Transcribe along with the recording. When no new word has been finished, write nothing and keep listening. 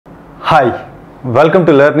Hi, welcome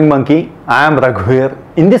to Learning Monkey. I am Raghu here.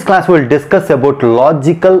 In this class we will discuss about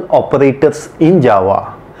logical operators in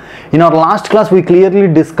Java. In our last class we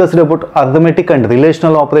clearly discussed about arithmetic and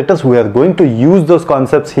relational operators. We are going to use those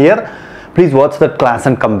concepts here. Please watch that class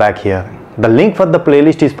and come back here. The link for the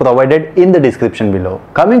playlist is provided in the description below.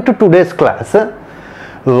 Coming to today's class,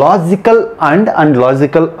 logical and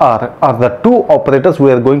logical are the two operators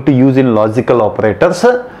we are going to use in logical operators.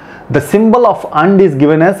 The symbol of AND is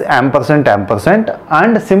given as ampersand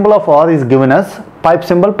and symbol of OR is given as pipe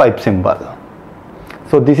symbol.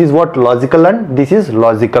 So this is what logical and this is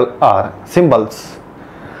logical OR symbols.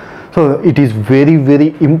 So it is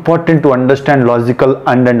very important to understand logical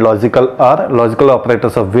and logical OR. Logical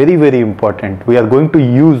operators are very important. We are going to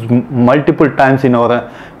use multiple times in our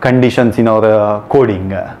conditions in our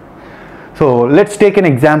coding. So let's take an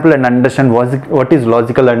example and understand what is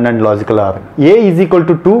logical and logical OR. A is equal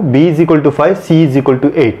to 2, B is equal to 5, C is equal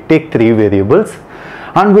to 8. Take three variables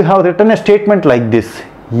and we have written a statement like this: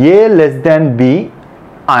 A less than B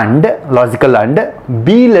and logical and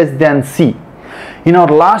B less than C. In our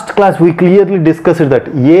last class we clearly discussed that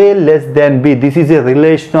A less than B, this is a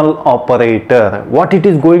relational operator. What it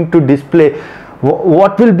is going to display,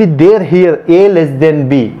 what will be there here? A less than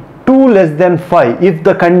B, 2 less than 5. If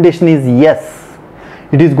the condition is yes,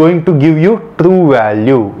 it is going to give you true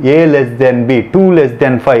value. A less than B, 2 less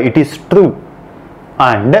than 5, it is true.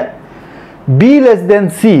 And B less than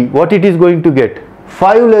C, what it is going to get?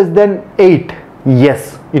 5 less than 8,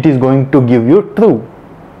 yes, it is going to give you true.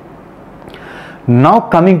 Now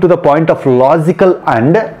coming to the point of logical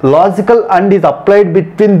and is applied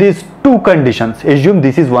between these two conditions. Assume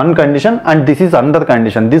this is one condition and this is another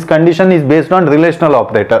condition. This condition is based on relational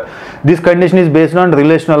operator. This condition is based on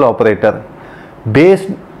relational operator. Based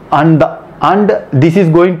on the and this is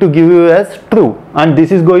going to give you as true and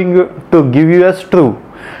this is going to give you as true.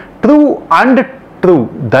 True and true.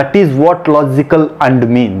 That is what logical and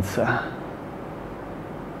means.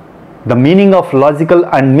 The meaning of logical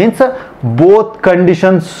and means both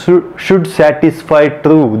conditions should satisfy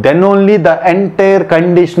true. Then only the entire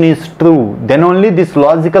condition is true. Then only this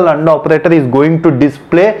logical and operator is going to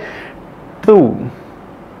display true.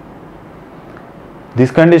 This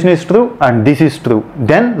condition is true and this is true.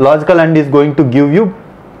 Then logical and is going to give you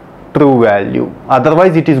true value.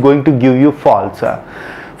 Otherwise it is going to give you false.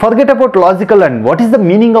 Forget about logical and. What is the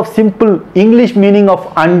meaning of simple English meaning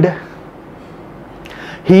of and?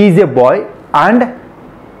 He is a boy and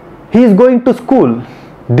he is going to school.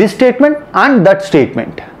 This statement and that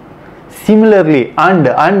statement. Similarly,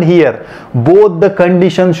 and here both the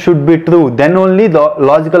conditions should be true. Then only the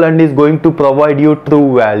logical and is going to provide you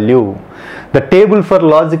true value. The table for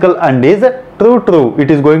logical and is true.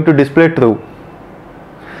 It is going to display true.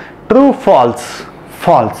 True, false.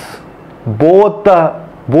 Both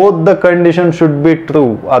the conditions should be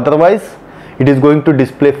true. Otherwise it is going to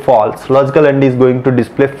display false. Logical and is going to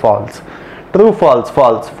display false. True, false,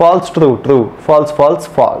 true,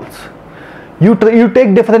 false. You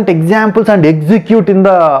take different examples and execute in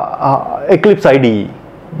the Eclipse IDE.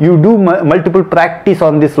 You do multiple practice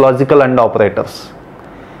on this logical and operators.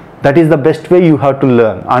 That is the best way you have to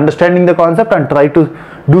learn. Understanding the concept and try to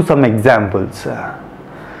do some examples.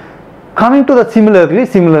 Coming to the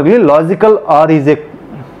similarly logical OR is a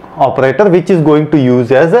operator which is going to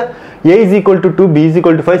use as A is equal to 2, B is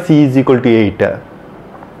equal to 5, C is equal to 8. A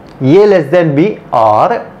less than B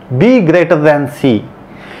or B greater than C.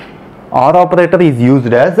 OR operator is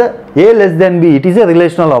used as A less than B. It is a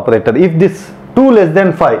relational operator. If this 2 less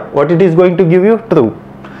than 5, what it is going to give you? True.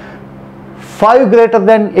 5 greater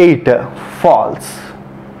than 8, false.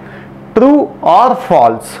 True or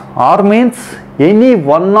false. OR means any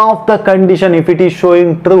one of the condition, if it is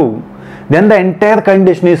showing true, then the entire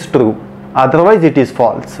condition is true. Otherwise it is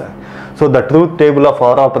false. So the truth table of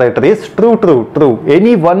OR operator is true.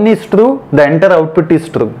 Any one is true, the entire output is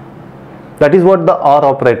true. That is what the OR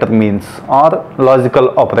operator means, or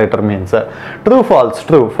logical operator means. True, false,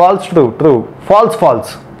 true, false, true,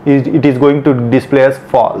 false. It is going to display as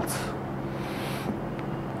false.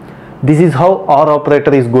 This is how OR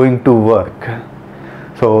operator is going to work.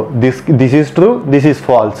 So this is true, this is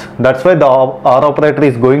false. That's why the OR operator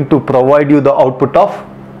is going to provide you the output of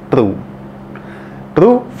true.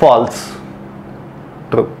 True, false,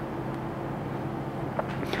 true.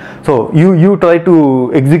 So you try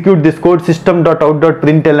to execute this code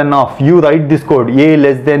system.out.println of. You write this code A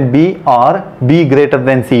less than B or B greater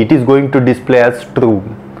than C. It is going to display as true.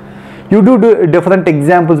 You do different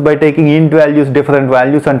examples by taking int values, different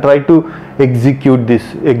values, and try to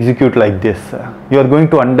execute like this. You are going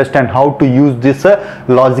to understand how to use this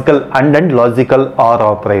logical and logical OR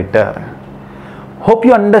operator. Hope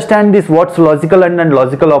you understand this, what's logical and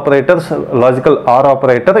logical operators, logical OR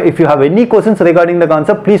operator. If you have any questions regarding the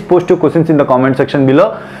concept, please post your questions in the comment section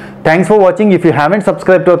below. Thanks for watching. If you haven't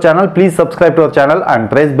subscribed to our channel, please subscribe to our channel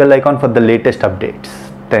and press bell icon for the latest updates.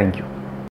 Thank you.